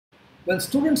When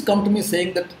students come to me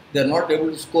saying that they are not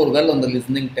able to score well on the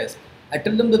listening test, I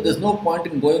tell them that there's no point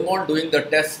in going on doing the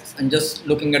tests and just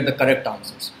looking at the correct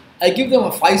answers. I give them a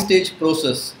 5-stage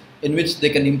process in which they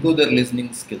can improve their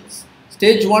listening skills.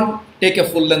 Stage 1, take a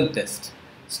full length test.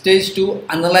 Stage 2,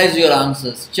 analyze your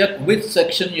answers. Check which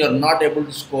section you are not able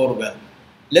to score well.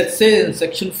 Let's say in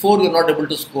section 4 you are not able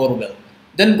to score well.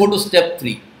 Then go to step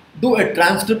 3. Do a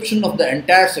transcription of the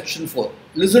entire section 4.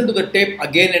 Listen to the tape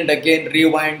again and again,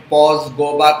 rewind, pause,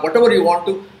 go back, whatever you want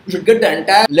to. You should get the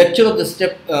entire lecture of the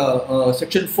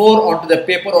section 4 onto the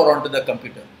paper or onto the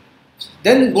computer.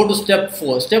 Then go to step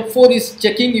 4. Step 4 is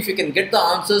checking if you can get the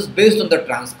answers based on the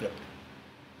transcript.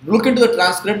 Look into the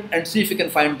transcript and see if you can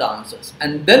find the answers.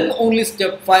 And then only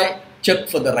step 5, check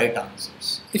for the right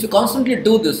answers. If you constantly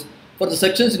do this for the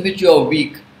sections in which you are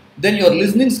weak, then your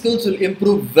listening skills will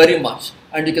improve very much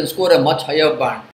and you can score a much higher band.